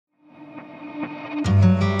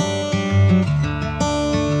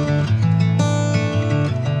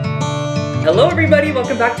Hello everybody,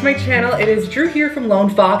 welcome back to my channel. It is Drew here from Lone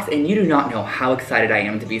Fox, and you do not know how excited I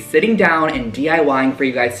am to be sitting down and DIYing for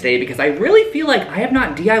you guys today because I really feel like I have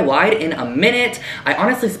not DIY'd in a minute. I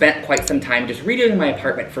honestly spent quite some time just redoing my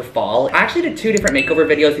apartment for fall. I actually did two different makeover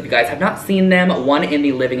videos if you guys have not seen them, one in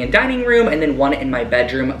the living and dining room and then one in my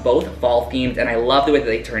bedroom, both fall themed, and I love the way that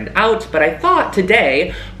they turned out. But I thought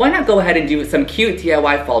today, why not go ahead and do some cute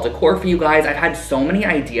DIY fall decor for you guys. I've had so many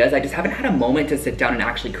ideas, I just haven't had a moment to sit down and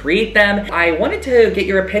actually create them. I wanted to get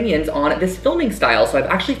your opinions on this filming style. So I've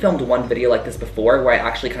actually filmed one video like this before where I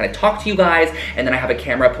actually kind of talk to you guys and then I have a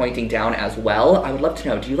camera pointing down as well. I would love to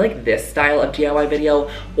know, do you like this style of DIY video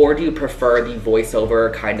or do you prefer the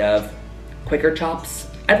voiceover kind of quicker chops?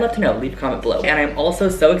 I'd love to know, leave a comment below. And I'm also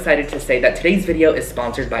so excited to say that today's video is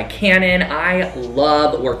sponsored by Canon. I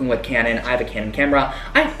love working with Canon. I have a Canon camera.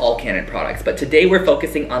 I have all Canon products, but today we're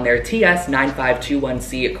focusing on their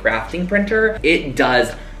TS9521C crafting printer. It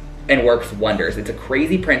does and works wonders. It's a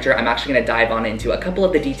crazy printer. I'm actually gonna dive on into a couple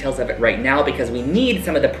of the details of it right now because we need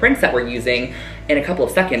some of the prints that we're using in a couple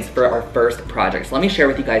of seconds for our first project. So let me share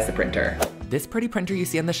with you guys the printer. This pretty printer you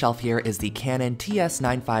see on the shelf here is the Canon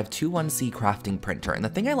TS9521C crafting printer. And the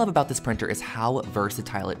thing I love about this printer is how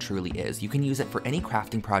versatile it truly is. You can use it for any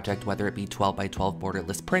crafting project, whether it be 12x12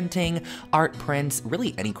 borderless printing, art prints,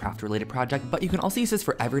 really any craft related project, but you can also use this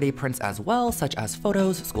for everyday prints as well, such as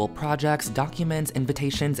photos, school projects, documents,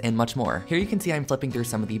 invitations, and much more. Here you can see I'm flipping through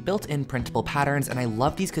some of the built-in printable patterns, and I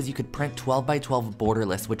love these because you could print 12x12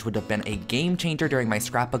 borderless, which would have been a game changer during my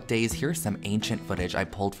scrapbook days. Here's some ancient footage I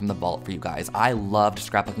pulled from the vault for you guys. I loved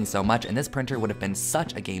scrapbooking so much, and this printer would have been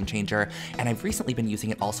such a game changer. And I've recently been using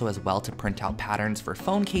it also as well to print out patterns for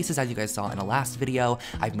phone cases, as you guys saw in a last video.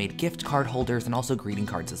 I've made gift card holders and also greeting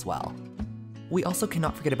cards as well. We also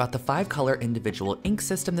cannot forget about the 5-color individual ink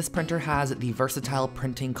system this printer has, the versatile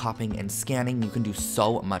printing, copying, and scanning. You can do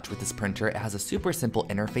so much with this printer. It has a super simple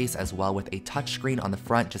interface as well with a touch screen on the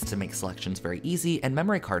front just to make selections very easy, and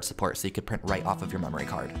memory card support so you could print right off of your memory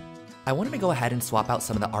card. I wanted to go ahead and swap out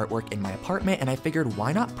some of the artwork in my apartment, and I figured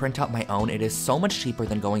why not print out my own? It is so much cheaper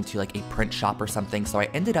than going to like a print shop or something, so I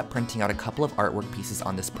ended up printing out a couple of artwork pieces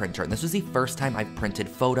on this printer. And this was the first time I've printed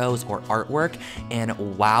photos or artwork, and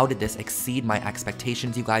wow, did this exceed my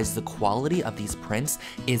expectations, you guys. The quality of these prints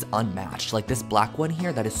is unmatched. Like this black one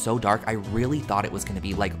here that is so dark, I really thought it was going to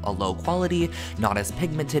be like a low quality, not as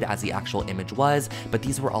pigmented as the actual image was, but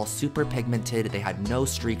these were all super pigmented. They had no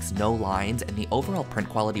streaks, no lines, and the overall print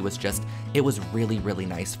quality was just, it was really, really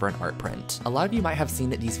nice for an art print. A lot of you might have seen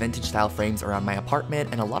that these vintage style frames around my apartment,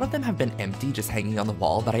 and a lot of them have been empty, just hanging on the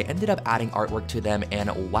wall, but I ended up adding artwork to them,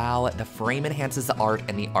 and wow, the frame enhances the art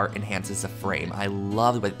and the art enhances the frame. I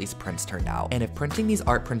love the way that these prints turned out. And if printing these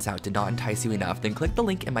art prints out did not entice you enough, then click the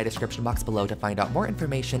link in my description box below to find out more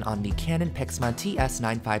information on the Canon Pixma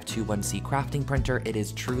TS9521C crafting printer. It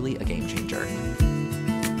is truly a game changer.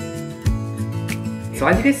 So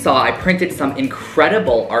as you guys saw, I printed some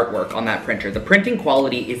incredible artwork on that printer. The printing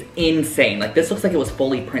quality is insane. Like this looks like it was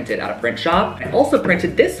fully printed at a print shop. I also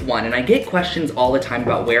printed this one, and I get questions all the time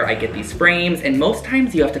about where I get these frames, and most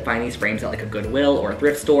times you have to find these frames at like a Goodwill or a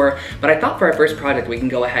thrift store, but I thought for our first project we can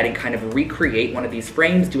go ahead and kind of recreate one of these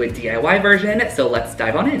frames, do a DIY version, so let's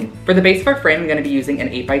dive on in. For the base of our frame, I'm gonna be using an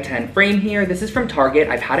 8x10 frame here. This is from Target.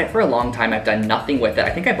 I've had it for a long time. I've done nothing with it. I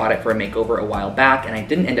think I bought it for a makeover a while back, and I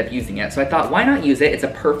didn't end up using it, so I thought, why not use it? It's a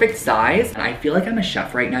perfect size, and I feel like I'm a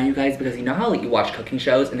chef right now, you guys, because you know how like you watch cooking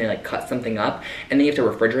shows and they like cut something up and then you have to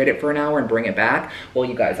refrigerate it for an hour and bring it back? Well,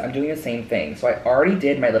 you guys, I'm doing the same thing. So I already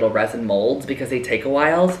did my little resin molds because they take a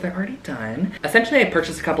while, so they're already done. Essentially, I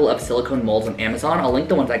purchased a couple of silicone molds on Amazon. I'll link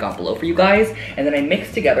the ones I got below for you guys, and then I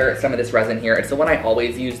mixed together some of this resin here. It's the one I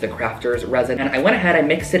always use, the Crafter's resin, and I went ahead, I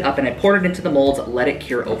mixed it up, and I poured it into the molds, let it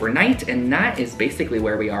cure overnight, and that is basically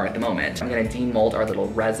where we are at the moment. I'm gonna demold our little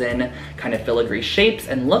resin kind of filigree shapes,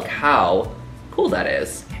 and look how cool that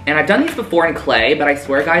is. And I've done these before in clay, but I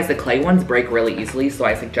swear guys, the clay ones break really easily, so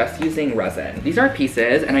I suggest using resin. These are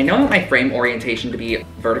pieces, and I know I want my frame orientation to be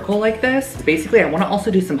vertical like this. Basically, I wanna also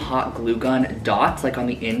do some hot glue gun dots, like on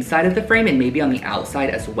the inside of the frame and maybe on the outside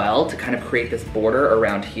as well, to kind of create this border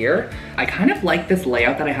around here. I kind of like this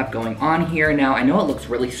layout that I have going on here. Now, I know it looks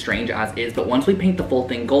really strange as is, but once we paint the full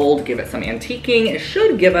thing gold, give it some antiquing, it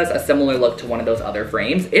should give us a similar look to one of those other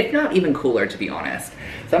frames, if not even cooler, to be honest.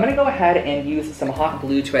 So I'm gonna go ahead and use some hot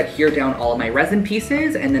glue to adhere down all of my resin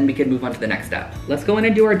pieces, and then we can move on to the next step. Let's go in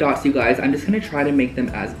and do our dots, you guys. I'm just gonna try to make them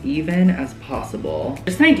as even as possible.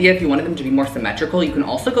 Just an idea, if you wanted them to be more symmetrical, you can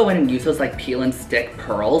also go in and use those like peel and stick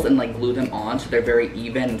pearls and like glue them on so they're very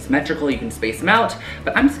even and symmetrical. You can space them out,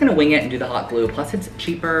 but I'm just gonna wing it and do the hot glue. Plus it's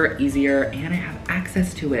cheaper, easier, and I have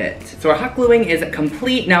access to it. So our hot gluing is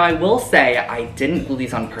complete. Now I will say I didn't glue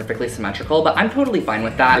these on perfectly symmetrical, but I'm totally fine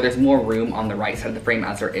with that. There's more room on the right side of the frame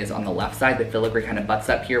as there is on the left side. The filigree kind of butts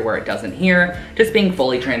up here where it doesn't here. Just being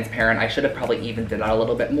fully transparent, I should have probably evened it out a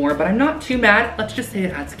little bit more, but I'm not too mad. Let's just say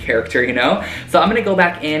it adds character, you know? So I'm gonna go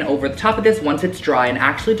back in over the top of this once it's dry and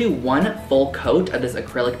actually do one full coat of this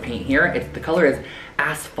acrylic paint here. The color is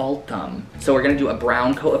Asphaltum. So we're gonna do a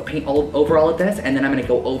brown coat of paint over all of this, and then I'm gonna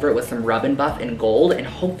go over it with some Rub and Buff in gold, and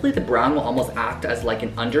hopefully the brown will almost act as like an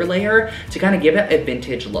underlayer to kind of give it a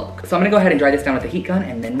vintage look. So I'm gonna go ahead and dry this down with the heat gun,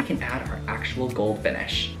 and then we can add our actual gold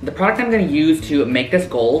finish. The product I'm gonna use to make this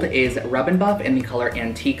gold is Rub and Buff in the color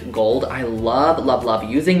Antique Gold. I love, love, love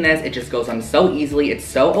using this. It just goes on so easily. It's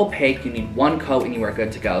so opaque. You need one coat and you are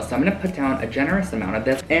good to go. So I'm gonna put down a generous amount of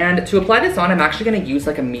this. And to apply this on, I'm actually gonna use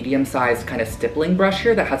like a medium-sized kind of stippling brush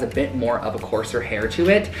here that has a bit more of a coarser hair to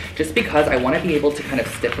it, just because I want to be able to kind of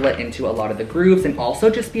stipple it into a lot of the grooves and also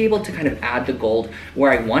just be able to kind of add the gold where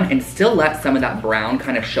I want and still let some of that brown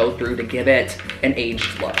kind of show through to give it an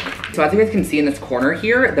aged look. So as you guys can see in this corner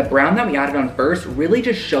here, the brown that we added on first really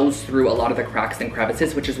just shows through a lot of the cracks and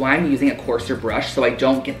crevices, which is why I'm using a coarser brush so I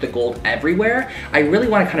don't get the gold everywhere. I really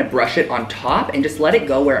want to kind of brush it on top and just let it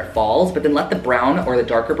go where it falls, but then let the brown or the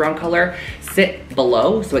darker brown color sit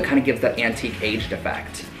below so it kind of gives that antique aged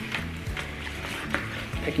effect.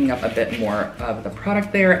 Picking up a bit more of the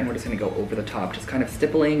product there, and we're just gonna go over the top, just kind of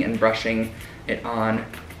stippling and brushing it on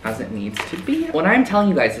as it needs to be. When I'm telling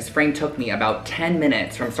you guys this frame took me about 10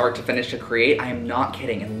 minutes from start to finish to create, I am not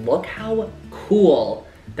kidding, and look how cool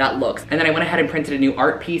that looks. And then I went ahead and printed a new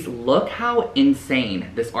art piece. Look how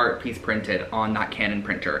insane this art piece printed on that Canon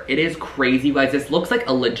printer. It is crazy, you guys. This looks like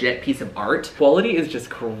a legit piece of art. Quality is just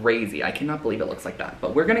crazy. I cannot believe it looks like that.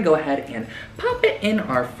 But we're gonna go ahead and pop it in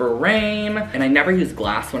our frame. And I never use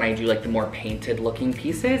glass when I do like the more painted looking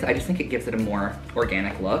pieces. I just think it gives it a more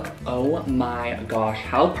organic look. Oh my gosh,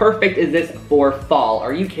 how perfect is this for fall?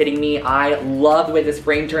 Are you kidding me? I love the way this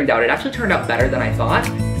frame turned out. It actually turned out better than I thought.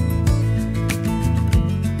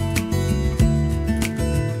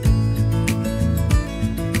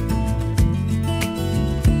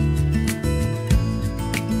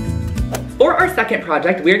 For our second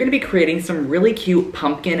project, we're gonna be creating some really cute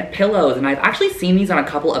pumpkin pillows, and I've actually seen these on a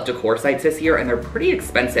couple of decor sites this year, and they're pretty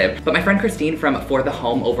expensive. But my friend Christine from For the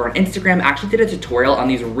Home over on Instagram actually did a tutorial on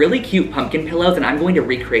these really cute pumpkin pillows, and I'm going to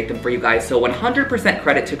recreate them for you guys, so 100%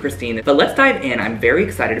 credit to Christine. But let's dive in. I'm very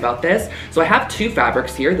excited about this. So I have two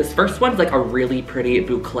fabrics here. This first one's like a really pretty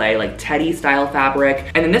boucle, like teddy style fabric,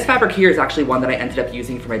 and then this fabric here is actually one that I ended up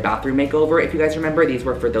using for my bathroom makeover. If you guys remember, these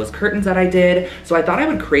were for those curtains that I did. So I thought I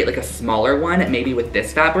would create like a smaller one, maybe with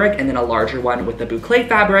this fabric, and then a larger one with the boucle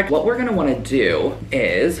fabric. What we're gonna wanna do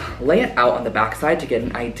is lay it out on the back side to get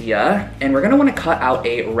an idea, and we're gonna wanna cut out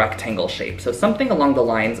a rectangle shape. So something along the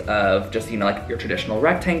lines of just, you know, like your traditional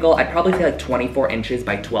rectangle. I'd probably say like 24 inches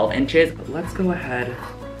by 12 inches. But let's go ahead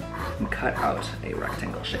and cut out a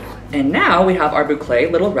rectangle shape. And now we have our boucle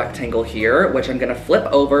little rectangle here, which I'm gonna flip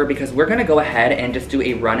over because we're gonna go ahead and just do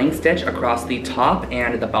a running stitch across the top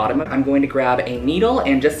and the bottom. I'm going to grab a needle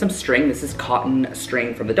and just some string. This is cotton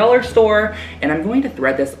string from the dollar store, and I'm going to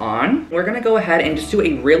thread this on. We're gonna go ahead and just do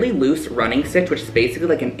a really loose running stitch, which is basically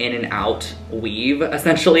like an in and out weave,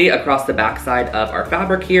 essentially, across the back side of our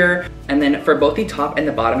fabric here. And then for both the top and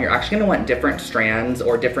the bottom, you're actually gonna want different strands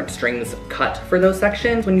or different strings cut for those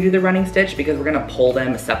sections when you do the running stitch, because we're gonna pull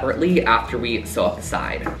them separately after we sew up the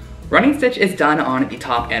side. Running stitch is done on the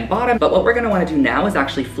top and bottom, but what we're gonna wanna do now is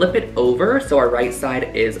actually flip it over so our right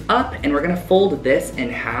side is up, and we're gonna fold this in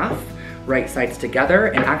half, right sides together,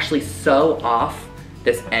 and actually sew off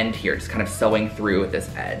this end here, just kind of sewing through this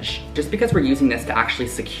edge. Just because we're using this to actually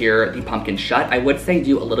secure the pumpkin shut, I would say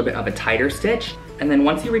do a little bit of a tighter stitch. And then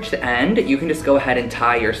once you reach the end, you can just go ahead and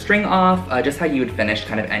tie your string off, just how you would finish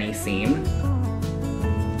kind of any seam.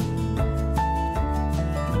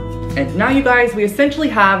 And now you guys, we essentially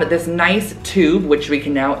have this nice tube, which we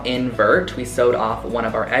can now invert. We sewed off one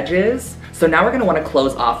of our edges. So now we're gonna wanna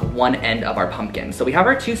close off one end of our pumpkin. So we have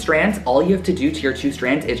our two strands. All you have to do to your two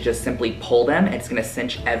strands is just simply pull them. It's gonna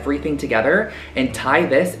cinch everything together and tie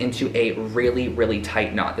this into a really, really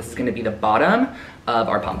tight knot. This is gonna be the bottom of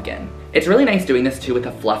our pumpkin. It's really nice doing this too with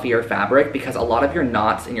a fluffier fabric because a lot of your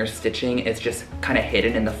knots and your stitching is just kind of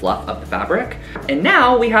hidden in the fluff of the fabric. And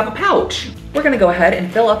now we have a pouch. We're gonna go ahead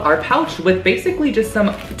and fill up our pouch with basically just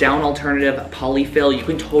some down alternative polyfill. You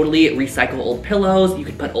can totally recycle old pillows. You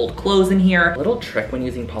can put old clothes in here. A little trick when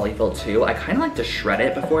using polyfill too, I kind of like to shred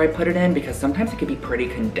it before I put it in because sometimes it can be pretty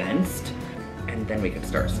condensed, and then we can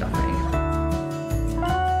start stuffing.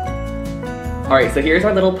 All right, so here's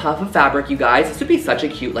our little puff of fabric, you guys. This would be such a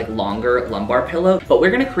cute, like, longer lumbar pillow, but we're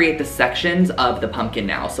gonna create the sections of the pumpkin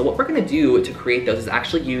now. So what we're gonna do to create those is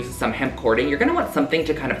actually use some hemp cording. You're gonna want something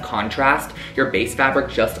to kind of contrast your base fabric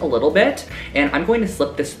just a little bit. And I'm going to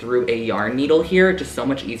slip this through a yarn needle here, just so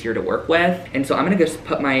much easier to work with. And so I'm gonna just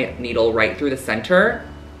put my needle right through the center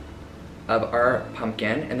of our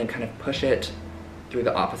pumpkin and then kind of push it through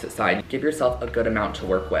the opposite side. Give yourself a good amount to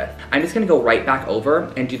work with. I'm just gonna go right back over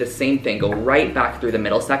and do the same thing. Go right back through the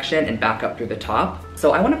middle section and back up through the top.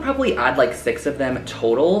 So I wanna probably add like 6 of them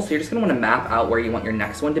total. So you're just gonna wanna map out where you want your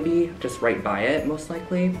next one to be, just right by it, most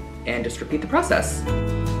likely, and just repeat the process.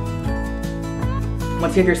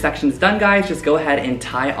 Once you have your sections done, guys, just go ahead and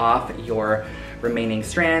tie off your remaining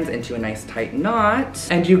strands into a nice tight knot.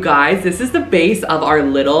 And you guys, this is the base of our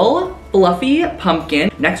little fluffy pumpkin.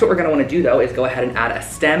 Next, what we're gonna wanna do though is go ahead and add a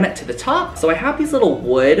stem to the top. So I have these little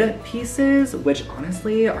wood pieces, which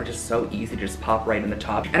honestly are just so easy to just pop right in the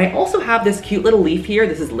top. And I also have this cute little leaf here.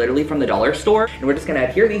 This is literally from the dollar store. And we're just gonna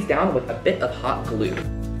adhere these down with a bit of hot glue.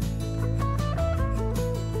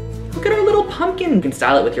 Look at our little pumpkin. You can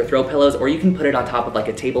style it with your throw pillows or you can put it on top of like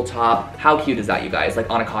a tabletop. How cute is that, you guys? Like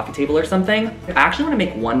on a coffee table or something. I actually wanna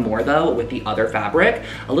make one more though with the other fabric,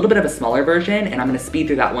 a little bit of a smaller version, and I'm gonna speed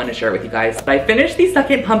through that one to share it with you guys. But I finished the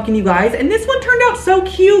second pumpkin, you guys, and this one turned out so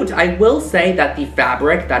cute. I will say that the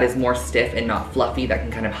fabric that is more stiff and not fluffy, that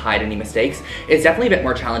can kind of hide any mistakes, is definitely a bit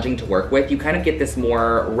more challenging to work with. You kind of get this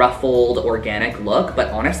more ruffled, organic look, but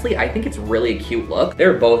honestly, I think it's really a cute look.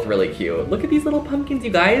 They're both really cute. Look at these little pumpkins, you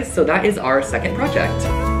guys. So that is our second project.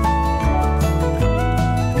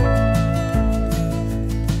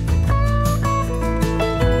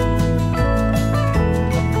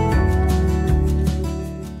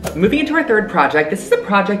 Moving into our third project, this is a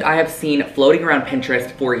project I have seen floating around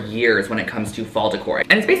Pinterest for years when it comes to fall decor.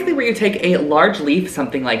 And it's basically where you take a large leaf,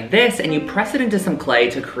 something like this, and you press it into some clay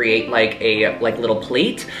to create like a little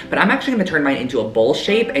plate. But I'm actually gonna turn mine into a bowl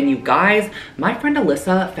shape. And you guys, my friend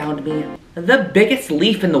Alyssa found me the biggest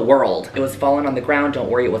leaf in the world. It was fallen on the ground.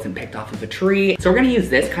 Don't worry, it wasn't picked off of a tree. So we're gonna use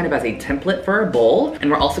this kind of as a template for our bowl.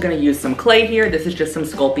 And we're also gonna use some clay here. This is just some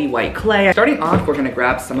Sculpey white clay. Starting off, we're gonna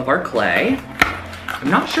grab some of our clay. I'm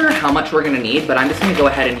not sure how much we're gonna need, but I'm just gonna go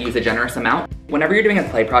ahead and use a generous amount. Whenever you're doing a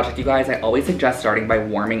clay project, you guys, I always suggest starting by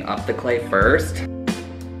warming up the clay first.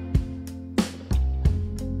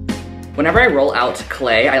 Whenever I roll out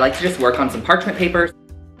clay, I like to just work on some parchment paper.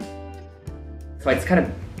 So I just kind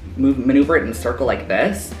of maneuver it in a circle like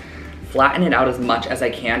this, flatten it out as much as I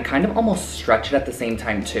can, kind of almost stretch it at the same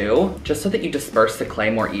time too, just so that you disperse the clay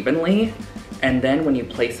more evenly. And then when you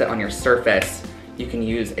place it on your surface, you can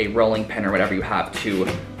use a rolling pin or whatever you have to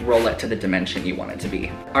roll it to the dimension you want it to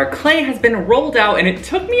be. Our clay has been rolled out, and it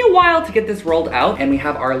took me a while to get this rolled out. And we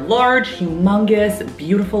have our large, humongous,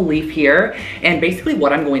 beautiful leaf here. And basically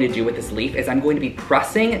what I'm going to do with this leaf is I'm going to be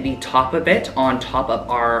pressing the top of it on top of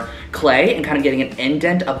our clay and kind of getting an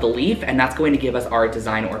indent of the leaf, and that's going to give us our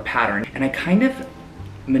design or pattern. And I kind of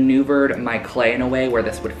maneuvered my clay in a way where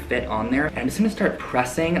this would fit on there. And I'm just gonna start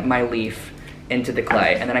pressing my leaf into the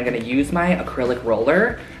clay, and then I'm gonna use my acrylic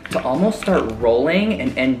roller to almost start rolling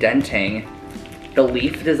and indenting the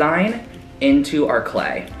leaf design into our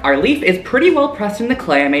clay. Our leaf is pretty well pressed in the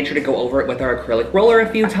clay. I made sure to go over it with our acrylic roller a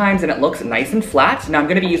few times, and it looks nice and flat. Now I'm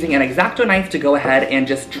gonna be using an X-Acto knife to go ahead and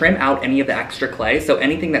just trim out any of the extra clay. So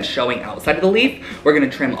anything that's showing outside of the leaf, we're gonna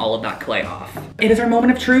trim all of that clay off. It is our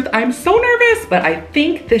moment of truth. I'm so nervous, but I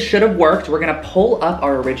think this should have worked. We're gonna pull up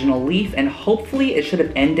our original leaf, and hopefully it should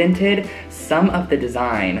have indented some of the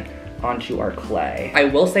design onto our clay. I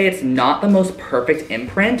will say it's not the most perfect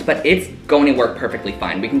imprint, but it's going to work perfectly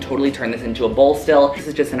fine. We can totally turn this into a bowl still. This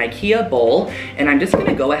is just an IKEA bowl, and I'm just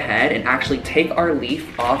gonna go ahead and actually take our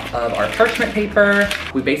leaf off of our parchment paper.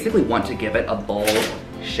 We basically want to give it a bowl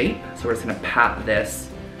shape, so we're just gonna pat this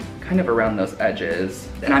kind of around those edges.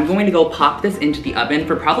 And I'm going to go pop this into the oven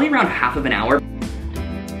for probably around half of an hour.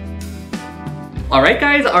 All right,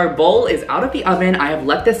 guys, our bowl is out of the oven. I have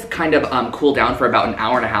let this kind of cool down for about an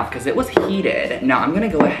hour and a half because it was heated. Now I'm gonna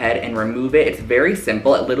go ahead and remove it. It's very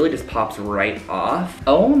simple. It literally just pops right off.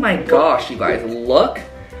 Oh my gosh, you guys, look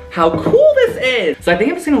how cool this is. So I think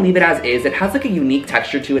I'm just gonna leave it as is. It has like a unique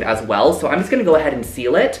texture to it as well. So I'm just gonna go ahead and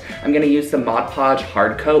seal it. I'm gonna use some Mod Podge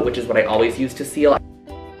hard coat, which is what I always use to seal.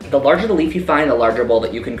 The larger the leaf you find, the larger bowl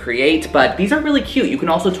that you can create, but these are really cute. You can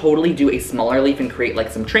also totally do a smaller leaf and create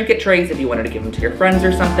like some trinket trays if you wanted to give them to your friends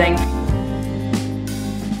or something.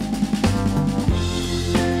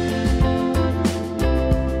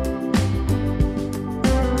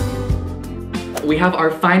 We have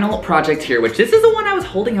our final project here, which this is the one I was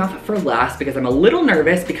holding off for last because I'm a little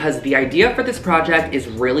nervous because the idea for this project is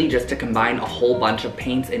really just to combine a whole bunch of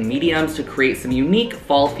paints and mediums to create some unique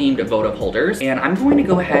fall-themed votive holders. And I'm going to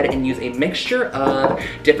go ahead and use a mixture of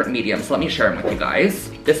different mediums. So let me share them with you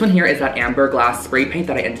guys. This one here is that amber glass spray paint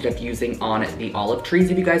that I ended up using on the olive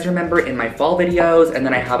trees, if you guys remember, in my fall videos. And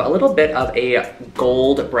then I have a little bit of a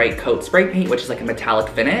gold bright coat spray paint, which is like a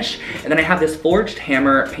metallic finish. And then I have this forged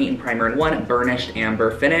hammer paint and primer in one, burnished amber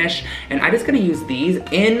finish, and I'm just gonna use these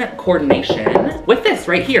in coordination with this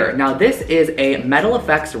right here. Now this is a Metal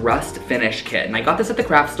Effects Rust Finish Kit, and I got this at the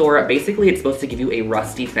craft store. Basically it's supposed to give you a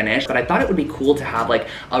rusty finish, but I thought it would be cool to have like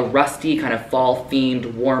a rusty kind of fall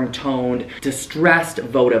themed, warm toned, distressed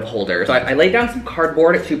votive holder. So I laid down some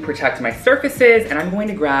cardboard to protect my surfaces, and I'm going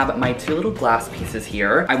to grab my two little glass pieces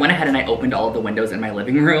here. I went ahead and I opened all of the windows in my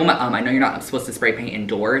living room. I know you're not supposed to spray paint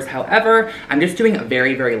indoors. However, I'm just doing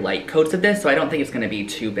very, very light coats of this, so I don't think it's gonna be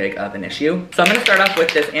too big of an issue. So I'm gonna start off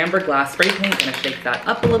with this amber glass spray paint. I'm gonna shake that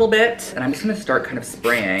up a little bit, and I'm just gonna start kind of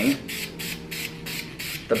spraying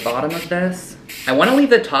the bottom of this. I wanna leave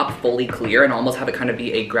the top fully clear and almost have it kind of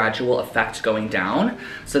be a gradual effect going down.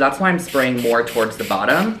 So that's why I'm spraying more towards the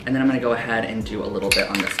bottom, and then I'm gonna go ahead and do a little bit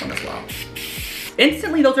on this one as well.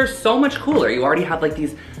 Instantly, those are so much cooler. You already have like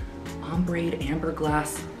these ombre amber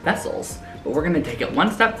glass vessels. But we're gonna take it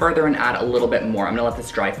one step further and add a little bit more. I'm gonna let this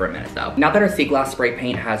dry for a minute though. Now that our sea glass spray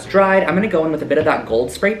paint has dried, I'm gonna go in with a bit of that gold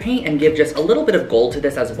spray paint and give just a little bit of gold to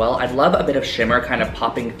this as well. I'd love a bit of shimmer kind of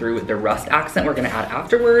popping through the rust accent we're gonna add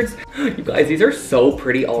afterwards. You guys, these are so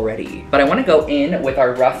pretty already. But I wanna go in with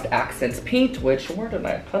our rust accents paint, which, where did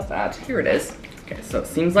I put that? Here it is. Okay, so it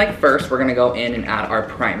seems like first we're gonna go in and add our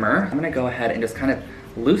primer. I'm gonna go ahead and just kind of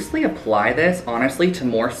loosely apply this, honestly, to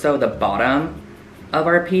more so the bottom of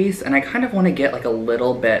our piece, and I kind of want to get like a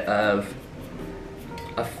little bit of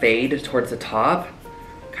a fade towards the top.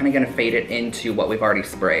 Kind of gonna fade it into what we've already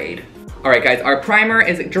sprayed. All right guys, our primer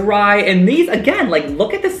is dry, and these, again, like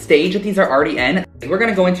look at the stage that these are already in. We're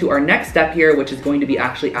gonna go into our next step here, which is going to be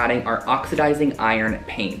actually adding our oxidizing iron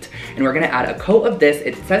paint. And we're gonna add a coat of this.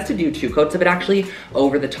 It says to do 2 coats of it actually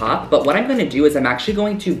over the top, but what I'm gonna do is I'm actually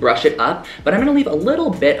going to brush it up, but I'm gonna leave a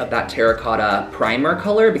little bit of that terracotta primer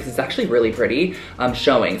color because it's actually really pretty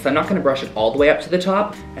showing. So I'm not gonna brush it all the way up to the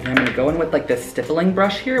top. And I'm gonna go in with like this stippling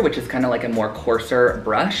brush here, which is kind of like a more coarser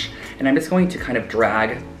brush. And I'm just going to kind of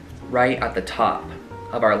drag right at the top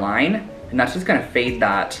of our line. And that's just gonna fade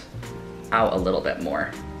that out a little bit more.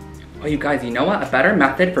 Oh, you guys, you know what? A better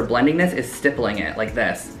method for blending this is stippling it like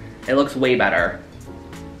this. It looks way better.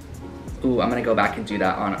 Ooh, I'm gonna go back and do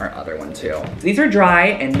that on our other one too. So these are dry,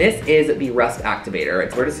 and this is the rust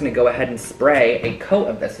activator. We're just gonna go ahead and spray a coat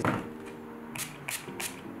of this.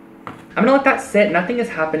 I'm gonna let that sit. Nothing is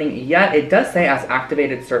happening yet. It does say as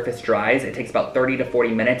activated surface dries, it takes about 30 to 40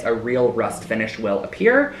 minutes, a real rust finish will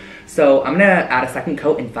appear. So I'm gonna add a second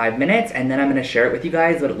coat in 5 minutes, and then I'm gonna share it with you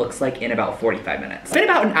guys what it looks like in about 45 minutes. It's been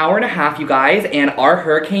about an hour and a half, you guys, and our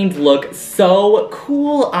hurricanes look so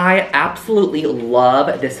cool. I absolutely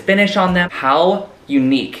love this finish on them. How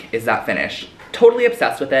unique is that finish? Totally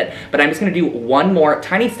obsessed with it, but I'm just gonna do one more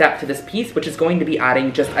tiny step to this piece, which is going to be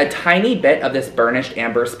adding just a tiny bit of this burnished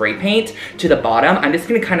amber spray paint to the bottom. I'm just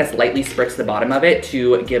gonna kind of slightly spritz the bottom of it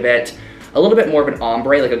to give it a little bit more of an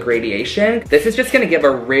ombre, like a gradation. This is just gonna give a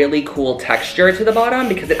really cool texture to the bottom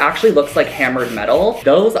because it actually looks like hammered metal.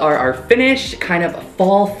 Those are our finished kind of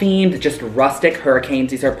fall themed, just rustic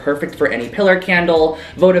hurricanes. These are perfect for any pillar candle,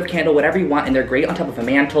 votive candle, whatever you want, and they're great on top of a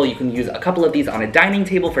mantle. You can use a couple of these on a dining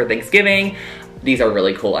table for Thanksgiving. These are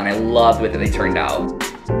really cool, and I love the way that they turned out.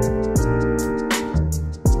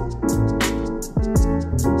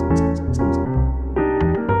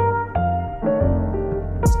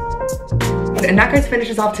 And that, guys,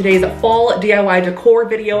 finishes off today's fall DIY decor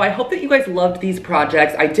video. I hope that you guys loved these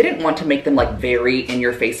projects. I didn't want to make them like very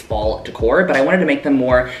in-your-face fall decor, but I wanted to make them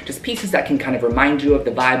more just pieces that can kind of remind you of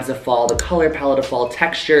the vibes of fall, the color palette of fall,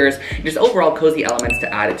 textures, just overall cozy elements to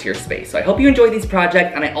add it to your space. So I hope you enjoyed these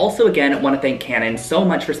projects, and I also, again, want to thank Canon so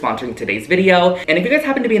much for sponsoring today's video. And if you guys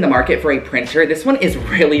happen to be in the market for a printer, this one is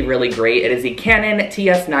really, really great. It is the Canon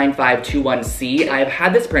TS9521C. I've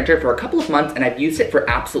had this printer for a couple of months, and I've used it for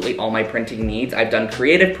absolutely all my printing needs. needs. I've done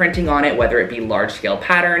creative printing on it, whether it be large scale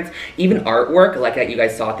patterns, even artwork like that you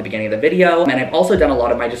guys saw at the beginning of the video. And I've also done a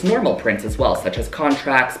lot of my just normal prints as well, such as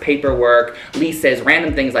contracts, paperwork, leases,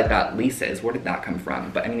 random things like that. Leases, where did that come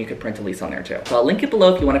from? But I mean, you could print a lease on there too. So I'll link it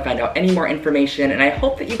below if you want to find out any more information. And I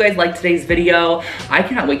hope that you guys liked today's video. I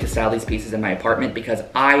cannot wait to style these pieces in my apartment because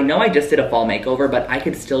I know I just did a fall makeover, but I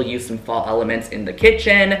could still use some fall elements in the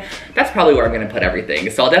kitchen. That's probably where I'm gonna put everything.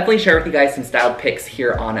 So I'll definitely share with you guys some styled pics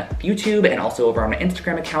here on YouTube and also over on my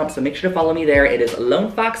Instagram account. So make sure to follow me there. It is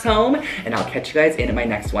Lone Fox Home, and I'll catch you guys in my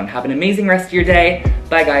next one. Have an amazing rest of your day.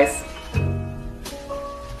 Bye guys.